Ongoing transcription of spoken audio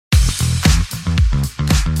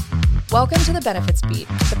Welcome to the Benefits Beat,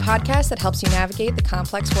 the podcast that helps you navigate the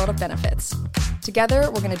complex world of benefits.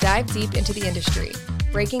 Together, we're going to dive deep into the industry,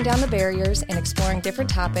 breaking down the barriers and exploring different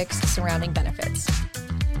topics surrounding benefits.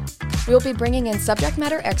 We will be bringing in subject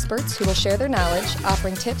matter experts who will share their knowledge,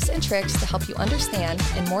 offering tips and tricks to help you understand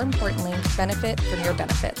and, more importantly, benefit from your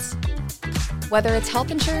benefits. Whether it's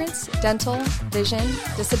health insurance, dental, vision,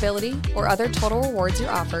 disability, or other total rewards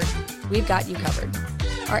you're offered, we've got you covered.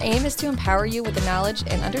 Our aim is to empower you with the knowledge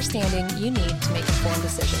and understanding you need to make informed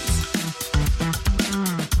decisions.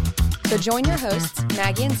 So join your hosts,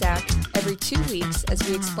 Maggie and Zack, every 2 weeks as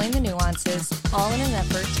we explain the nuances, all in an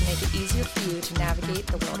effort to make it easier for you to navigate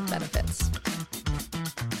the world of benefits.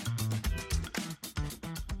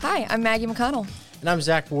 Hi, I'm Maggie MacConnell. And I'm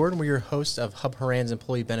Zack Ward, and we're your hosts of HORAN's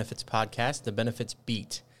Employee Benefits Podcast, The Benefits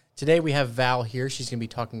Beat. Today we have Val here. She's going to be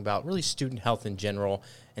talking about really student health in general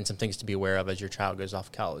and some things to be aware of as your child goes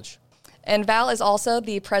off to college. And Val is also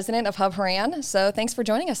the president of HORAN, so thanks for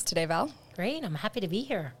joining us today, Val. Great, I'm happy to be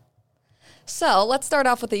here. So let's start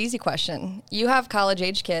off with the easy question. You have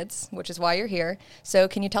college-age kids, which is why you're here. So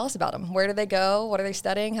can you tell us about them? Where do they go? What are they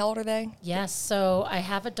studying? How old are they? Yes, so I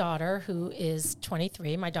have a daughter who is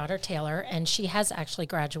 23, my daughter Taylor, and she has actually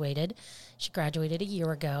graduated. She graduated a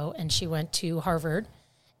year ago, and she went to Harvard.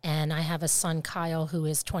 And I have a son, Kyle, who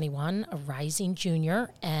is 21, a rising junior,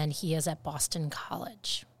 and he is at Boston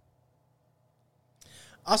College.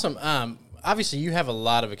 Awesome. Obviously, you have a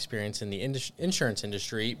lot of experience in the insurance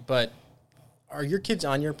industry, but are your kids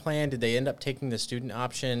on your plan? Did they end up taking the student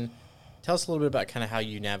option? Tell us a little bit about kind of how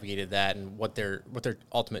you navigated that and what their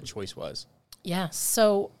ultimate choice was. Yeah,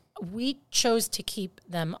 so we chose to keep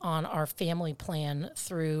them on our family plan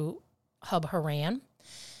through HORAN.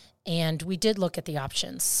 And we did look at the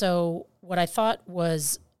options. So what I thought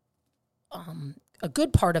was a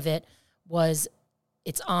good part of it was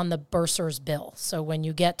it's on the bursar's bill. So when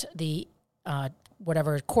you get the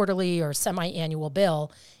whatever quarterly or semi-annual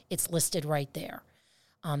bill, it's listed right there.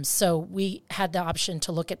 So we had the option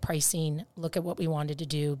to look at pricing, look at what we wanted to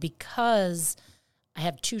do. Because I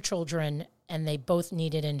have two children and they both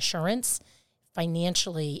needed insurance,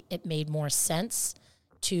 financially it made more sense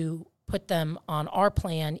to put them on our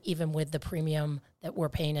plan, even with the premium that we're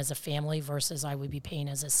paying as a family versus I would be paying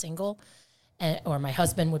as a single, or my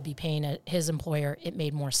husband would be paying his employer. It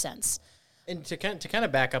made more sense. And to kind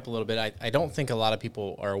of back up a little bit, I don't think a lot of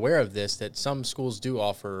people are aware of this, that some schools do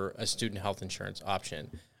offer a student health insurance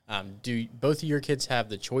option. Do both of your kids have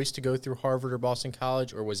the choice to go through Harvard or Boston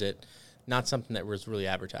College, or was it not something that was really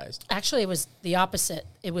advertised? Actually, it was the opposite.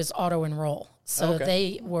 It was auto-enroll. So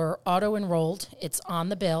They were auto-enrolled. It's on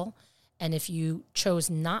the bill. And if you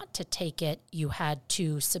chose not to take it, you had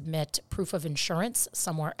to submit proof of insurance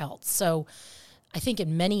somewhere else. So I think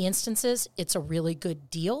in many instances, it's a really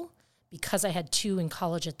good deal. Because I had two in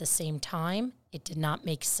college at the same time, it did not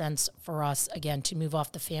make sense for us, again, to move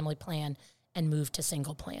off the family plan and move to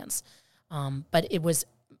single plans. But it was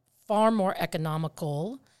far more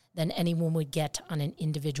economical than anyone would get on an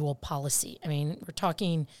individual policy. I mean, we're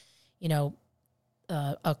talking,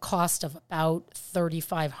 a cost of about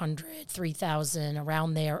 $3,500, $3,000,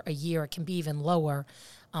 around there a year. It can be even lower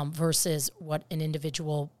versus what an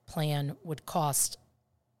individual plan would cost,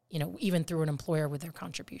 even through an employer with their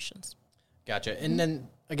contributions. Gotcha. And then,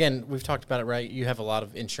 again, we've talked about it, right? You have a lot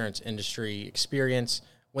of insurance industry experience.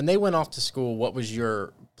 When they went off to school, what was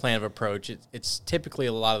your plan of approach? It's typically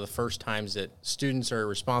a lot of the first times that students are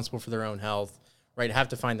responsible for their own health, right? Have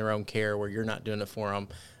to find their own care where you're not doing it for them.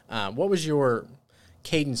 What was your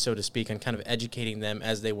cadence, so to speak, on kind of educating them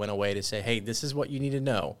as they went away to say, hey, this is what you need to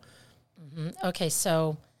know? Mm-hmm. Okay,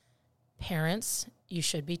 so parents, you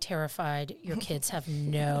should be terrified. Your kids have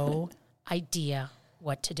no idea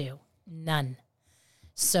what to do. None.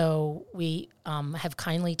 So we have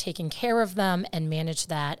kindly taken care of them and managed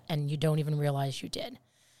that, and you don't even realize you did.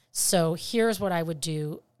 So here's what I would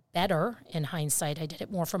do better in hindsight. I did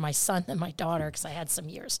it more for my son than my daughter because I had some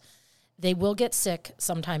years. They will get sick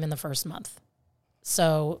sometime in the first month.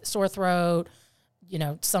 So sore throat,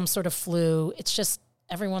 some sort of flu. It's just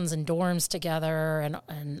everyone's in dorms together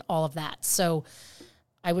and all of that. So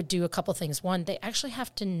I would do a couple things. One, they actually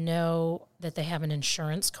have to know that they have an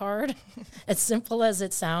insurance card. As simple as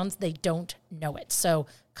it sounds, they don't know it. So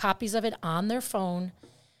copies of it on their phone.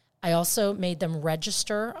 I also made them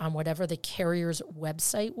register on whatever the carrier's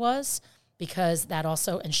website was, because that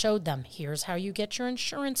also, and showed them, here's how you get your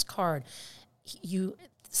insurance card.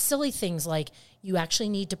 Silly things like you actually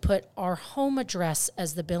need to put our home address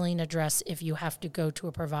as the billing address if you have to go to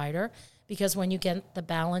a provider, because when you get the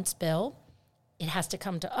balance bill, it has to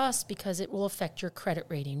come to us because it will affect your credit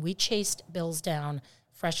rating. We chased bills down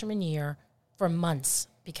freshman year for months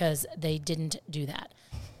because they didn't do that.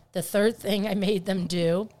 The third thing I made them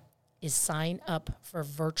do is sign up for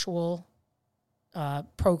virtual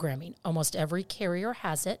programming. Almost every carrier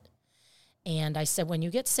has it. And I said, when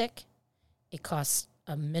you get sick, it costs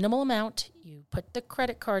a minimal amount. You put the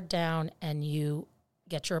credit card down and you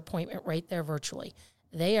get your appointment right there virtually.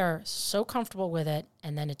 They are so comfortable with it,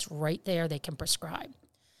 and then it's right there. They can prescribe.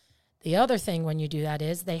 The other thing when you do that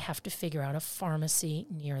is they have to figure out a pharmacy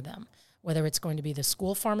near them, whether it's going to be the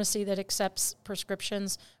school pharmacy that accepts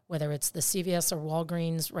prescriptions, whether it's the CVS or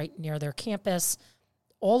Walgreens right near their campus.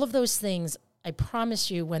 All of those things, I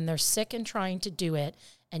promise you, when they're sick and trying to do it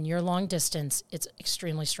and you're long distance, it's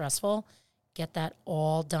extremely stressful. Get that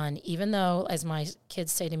all done. Even though, as my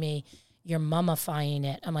kids say to me, you're mummifying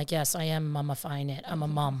it. I'm like, yes, I am mummifying it. I'm a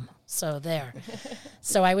mum. So there.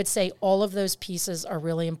 So I would say all of those pieces are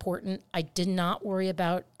really important. I did not worry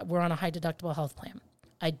about, we're on a high deductible health plan.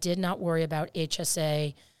 I did not worry about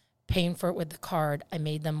HSA, paying for it with the card. I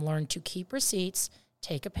made them learn to keep receipts,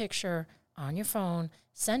 take a picture on your phone,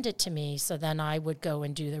 send it to me, so then I would go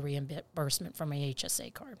and do the reimbursement from my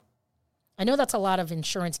HSA card. I know that's a lot of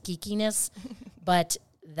insurance geekiness, but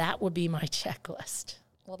that would be my checklist.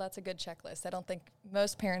 Well, that's a good checklist. I don't think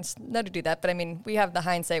most parents know to do that, but I mean, we have the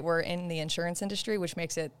hindsight. We're in the insurance industry, which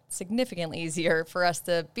makes it significantly easier for us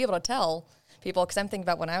to be able to tell people, because I'm thinking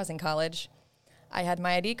about when I was in college, I had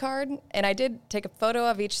my ID card, and I did take a photo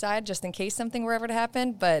of each side just in case something were ever to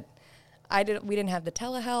happen, but we didn't have the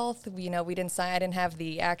telehealth. I didn't have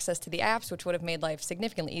the access to the apps, which would have made life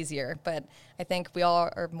significantly easier. But I think we all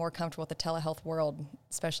are more comfortable with the telehealth world,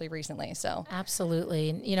 especially recently. So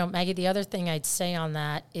absolutely. And, Maggie, the other thing I'd say on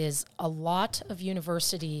that is a lot of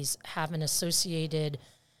universities have an associated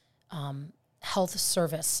health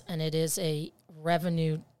service, and it is a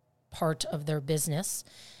revenue part of their business.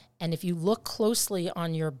 And if you look closely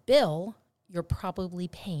on your bill, you're probably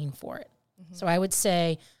paying for it. Mm-hmm. So I would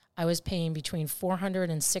say I was paying between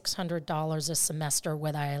 $400 and $600 a semester,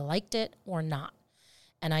 whether I liked it or not.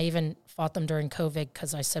 And I even fought them during COVID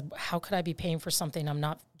because I said, how could I be paying for something I'm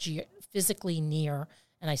not physically near?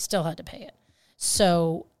 And I still had to pay it.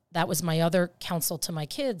 So that was my other counsel to my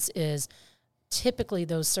kids is typically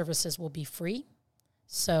those services will be free.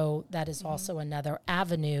 So that is also another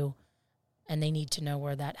avenue, and they need to know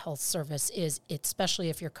where that health service is, especially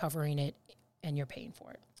if you're covering it and you're paying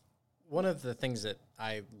for it. One of the things that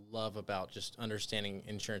I love about just understanding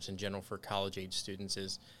insurance in general for college-age students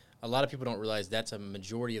is a lot of people don't realize that's a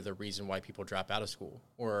majority of the reason why people drop out of school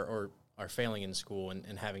or are failing in school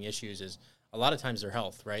and having issues is a lot of times their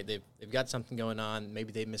health, right? They've got something going on.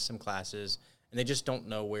 Maybe they missed some classes, and they just don't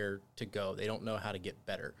know where to go. They don't know how to get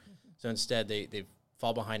better. Mm-hmm. So instead, they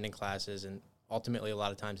fall behind in classes, and ultimately a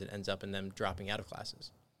lot of times it ends up in them dropping out of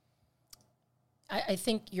classes. I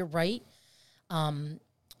think you're right.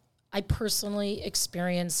 I personally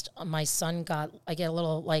experienced my son I get a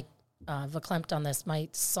little verklempt on this. My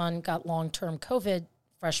son got long-term COVID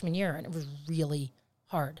freshman year, and it was really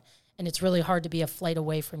hard. And it's really hard to be a flight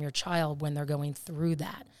away from your child when they're going through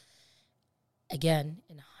that. Again,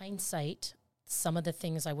 in hindsight, some of the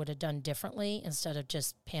things I would have done differently instead of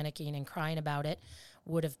just panicking and crying about it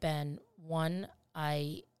would have been, one,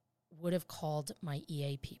 I would have called my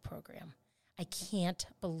EAP program. I can't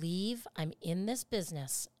believe I'm in this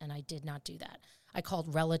business, and I did not do that. I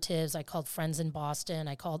called relatives, I called friends in Boston,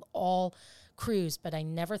 I called all crews, but I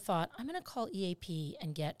never thought, I'm going to call EAP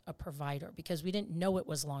and get a provider, because we didn't know it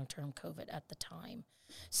was long-term COVID at the time.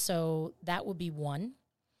 So that would be one.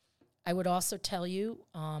 I would also tell you,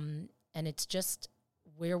 and it's just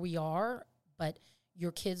where we are, but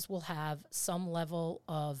your kids will have some level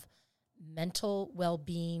of mental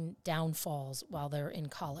well-being downfalls while they're in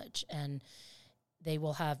college, and they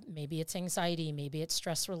will have, maybe it's anxiety, maybe it's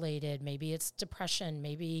stress-related, maybe it's depression,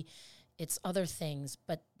 maybe it's other things,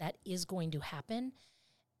 but that is going to happen.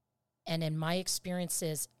 And in my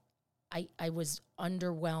experiences, I was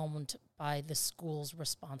underwhelmed by the school's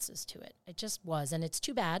responses to it. It just was, and it's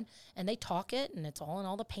too bad. And they talk it, and it's all in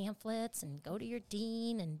all the pamphlets, and go to your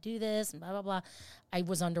dean and do this, and blah, blah, blah. I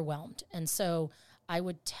was underwhelmed. And so I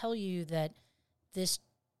would tell you that this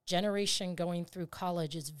generation going through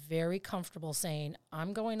college is very comfortable saying,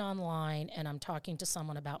 I'm going online and I'm talking to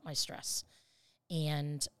someone about my stress.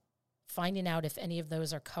 And finding out if any of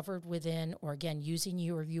those are covered within, or again, using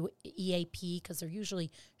your EAP, because they're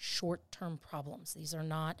usually short-term problems. These are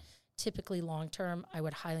not typically long-term. I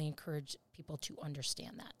would highly encourage people to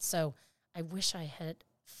understand that. So I wish I had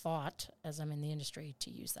thought, as I'm in the industry,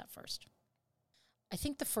 to use that first. I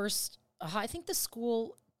think the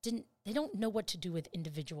school they don't know what to do with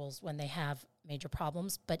individuals when they have major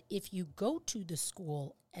problems. But if you go to the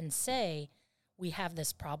school and say, we have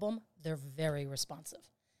this problem, they're very responsive.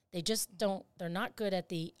 They just they're not good at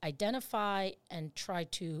the identify and try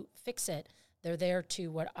to fix it. They're there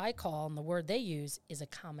to what I call, and the word they use is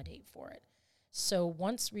accommodate for it. So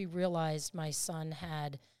once we realized my son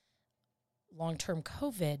had long-term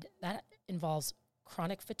COVID, that involves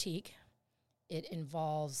chronic fatigue. It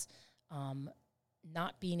involves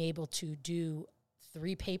not being able to do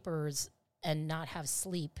 3 papers and not have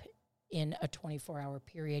sleep in a 24-hour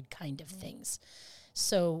period kind of things.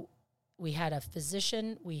 So we had a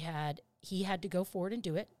physician, he had to go forward and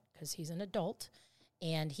do it because he's an adult,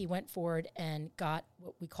 and he went forward and got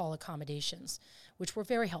what we call accommodations, which were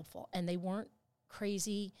very helpful. And they weren't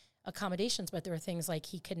crazy accommodations, but there were things like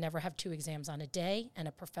he could never have 2 exams on a day, and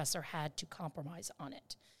a professor had to compromise on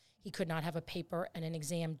it. He could not have a paper and an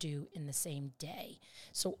exam due in the same day.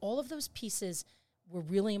 So all of those pieces were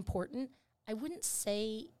really important. I wouldn't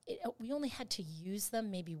say we only had to use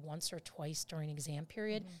them maybe once or twice during exam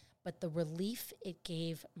period, but the relief it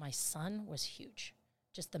gave my son was huge.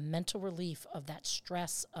 Just the mental relief of that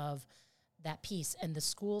stress of that piece. And the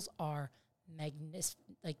schools are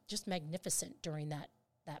just magnificent during that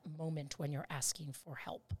moment when you're asking for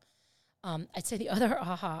help. I'd say the other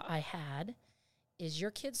aha I had is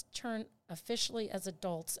your kids turn officially as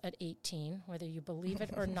adults at 18, whether you believe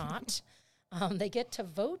it or not. They get to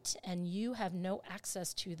vote, and you have no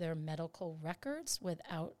access to their medical records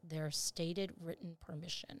without their stated written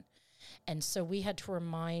permission. And so we had to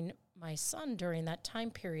remind my son during that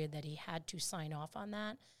time period that he had to sign off on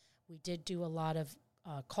that. We did do a lot of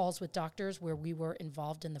calls with doctors where we were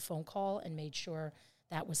involved in the phone call and made sure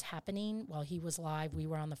that was happening. While he was live, we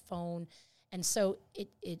were on the phone. And so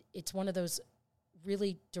it's one of those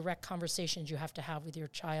really direct conversations you have to have with your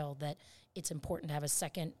child, that it's important to have a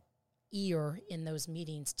second ear in those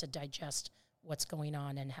meetings to digest what's going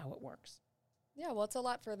on and how it works. Yeah, well, it's a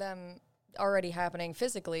lot for them already happening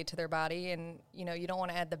physically to their body, and you don't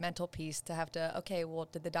want to add the mental piece to have to, okay, well,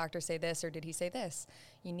 did the doctor say this or did he say this?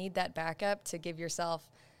 You need that backup to give yourself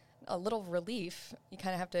a little relief. You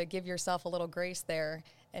kind of have to give yourself a little grace there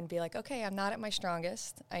and be like, okay, I'm not at my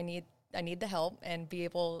strongest. I need the help, and be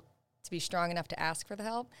able to be strong enough to ask for the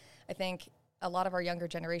help. I think a lot of our younger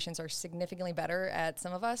generations are significantly better at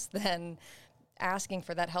some of us than asking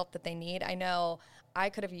for that help that they need. I know I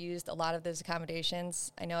could have used a lot of those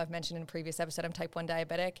accommodations. I know I've mentioned in a previous episode I'm type 1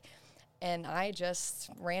 diabetic, and I just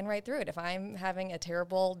ran right through it. If I'm having a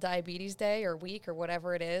terrible diabetes day or week or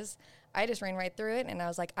whatever it is, I just ran right through it, and I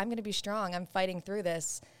was like, I'm going to be strong. I'm fighting through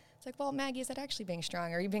this. It's like, well, Maggie, is that actually being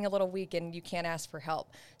strong? Or are you being a little weak and you can't ask for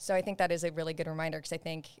help? So I think that is a really good reminder, because I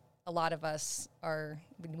think a lot of us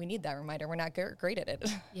we need that reminder. We're not great at it.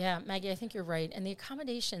 Yeah, Maggie, I think you're right. And the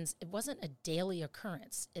accommodations, it wasn't a daily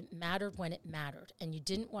occurrence. It mattered when it mattered. And you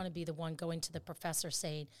didn't want to be the one going to the professor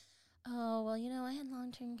saying, oh, well, I had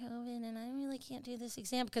long-term COVID and I really can't do this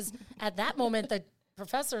exam. Because at that moment, the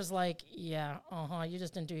professor's like, yeah, you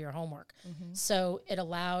just didn't do your homework. Mm-hmm. So it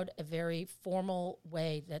allowed a very formal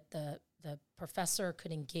way that the professor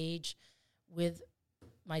could engage with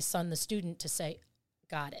my son, the student, to say,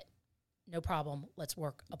 got it. No problem. Let's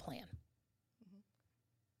work a plan.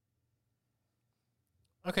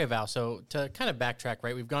 Okay, Val, so to kind of backtrack,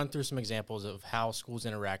 right, we've gone through some examples of how schools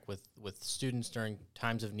interact with students during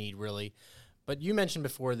times of need, really. But you mentioned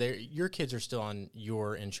before your kids are still on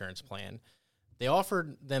your insurance plan. They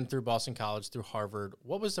offered them through Boston College, through Harvard.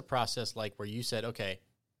 What was the process like where you said, okay,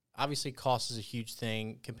 obviously cost is a huge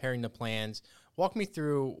thing, comparing the plans. Walk me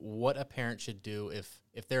through what a parent should do if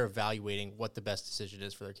they're evaluating what the best decision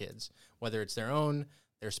is for their kids, whether it's their own,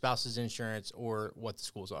 their spouse's insurance, or what the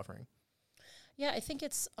school's offering. Yeah, I think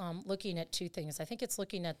it's looking at 2 things. I think it's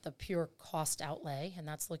looking at the pure cost outlay, and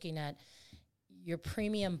that's looking at your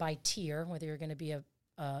premium by tier, whether you're going to be a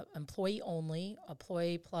employee only,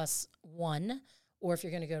 employee plus 1, or if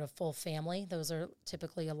you're going to go to full family. Those are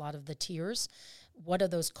typically a lot of the tiers. What are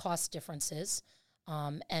those cost differences,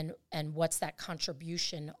 and what's that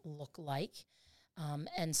contribution look like?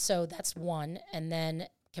 And so that's one. And then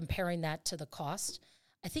comparing that to the cost.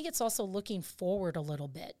 I think it's also looking forward a little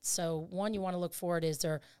bit. So one, you want to look forward is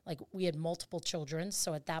we had multiple children.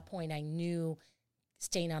 So at that point, I knew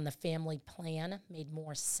staying on the family plan made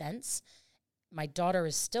more sense. My daughter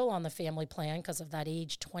is still on the family plan because of that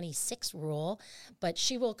age 26 rule, but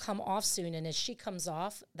she will come off soon. And as she comes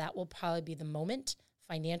off, that will probably be the moment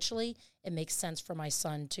financially it makes sense for my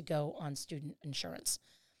son to go on student insurance.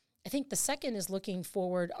 I think the second is looking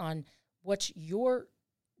forward on what's your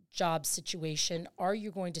job situation. Are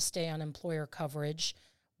you going to stay on employer coverage?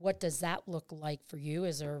 what does that look like for you?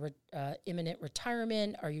 Is there imminent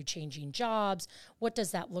retirement? Are you changing jobs? What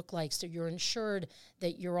does that look like? So you're ensured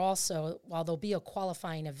that you're also, while there'll be a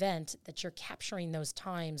qualifying event, that you're capturing those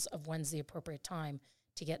times of when's the appropriate time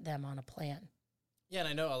to get them on a plan. Yeah, and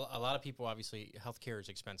I know a lot of people, obviously, healthcare is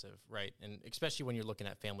expensive, right? And especially when you're looking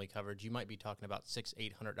at family coverage, you might be talking about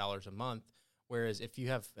 $600-800 a month. Whereas if you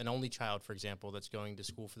have an only child, for example, that's going to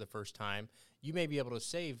school for the first time, you may be able to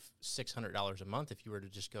save $600 a month if you were to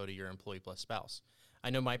just go to your employee plus spouse.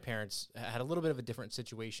 I know my parents had a little bit of a different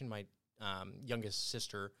situation. My youngest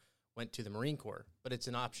sister went to the Marine Corps, but it's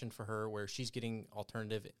an option for her where she's getting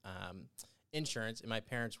alternative insurance, and my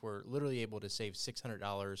parents were literally able to save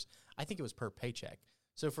 $600. I think it was per paycheck.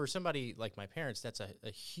 So for somebody like my parents, that's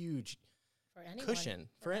a huge cushion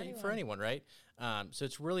for anyone, right? So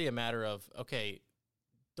it's really a matter of, okay,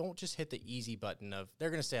 don't just hit the easy button of they're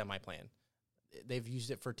going to stay on my plan. They've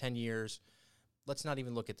used it for 10 years. Let's not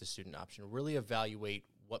even look at the student option. Really evaluate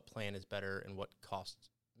what plan is better and what cost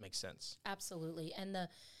makes sense. Absolutely. And the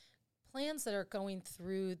plans that are going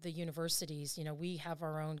through the universities, we have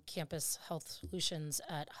our own campus health solutions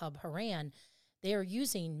at HORAN. They are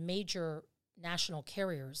using major national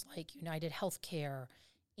carriers like United Healthcare,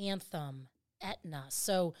 Anthem, Aetna.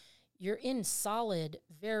 So you're in solid,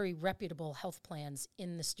 very reputable health plans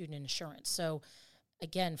in the student insurance. So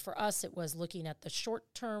again, for us, it was looking at the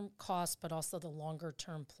short-term cost, but also the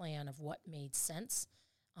longer-term plan of what made sense.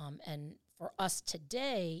 And for us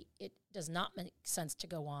today, it does not make sense to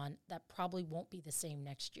go on. That probably won't be the same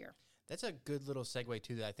next year. That's a good little segue,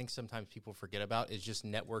 too, that I think sometimes people forget about is just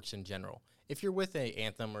networks in general. If you're with a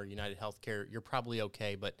Anthem or United Healthcare, you're probably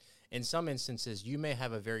okay, but in some instances, you may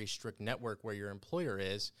have a very strict network where your employer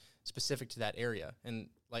is specific to that area. And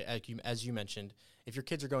as you mentioned, if your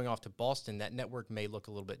kids are going off to Boston, that network may look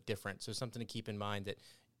a little bit different. So something to keep in mind that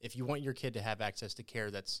if you want your kid to have access to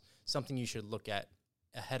care, that's something you should look at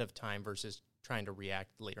ahead of time versus trying to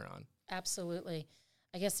react later on. Absolutely.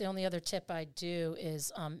 I guess the only other tip I do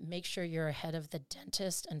is make sure you're ahead of the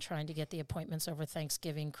dentist and trying to get the appointments over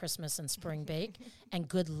Thanksgiving, Christmas, and spring break. And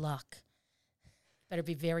good luck. Better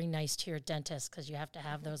be very nice to your dentist because you have to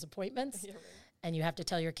have those appointments. Yeah, right. And you have to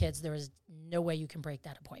tell your kids there is no way you can break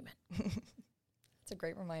that appointment. That's a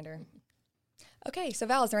great reminder. Okay, so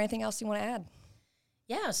Val, is there anything else you want to add?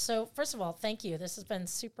 Yeah, so first of all, thank you. This has been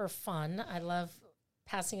super fun. I love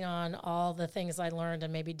passing on all the things I learned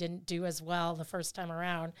and maybe didn't do as well the first time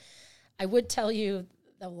around. I would tell you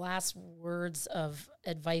the last words of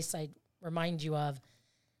advice I'd remind you of.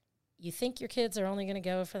 You think your kids are only going to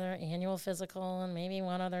go for their annual physical and maybe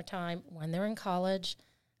one other time. When they're in college,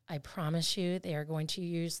 I promise you they are going to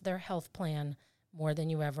use their health plan more than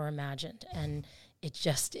you ever imagined. And it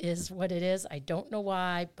just is what it is. I don't know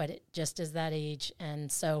why, but it just is that age.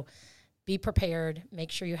 And so be prepared.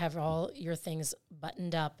 Make sure you have all your things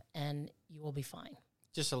buttoned up, and you will be fine.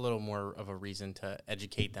 Just a little more of a reason to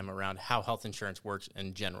educate them around how health insurance works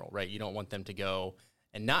in general, right? You don't want them to go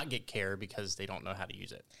and not get care because they don't know how to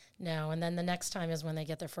use it. No, and then the next time is when they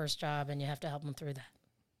get their first job, and you have to help them through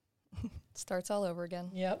that. Starts all over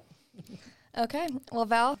again. Yep. Okay. Well,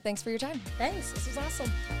 Val, thanks for your time. Thanks. This was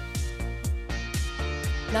awesome.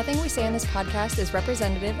 Nothing we say in this podcast is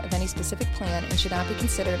representative of any specific plan and should not be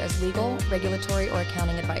considered as legal, regulatory, or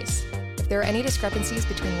accounting advice. If there are any discrepancies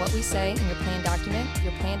between what we say and your plan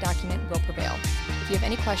document will prevail. If you have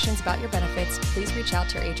any questions about your benefits, please reach out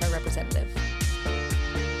to your HR representative.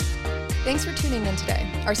 Thanks for tuning in today.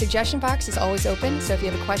 Our suggestion box is always open, so if you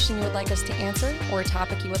have a question you would like us to answer or a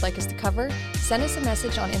topic you would like us to cover, send us a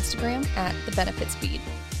message on Instagram at @thebenefitsfeed.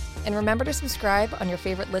 And remember to subscribe on your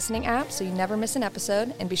favorite listening app so you never miss an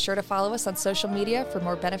episode, and be sure to follow us on social media for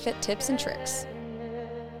more benefit tips and tricks.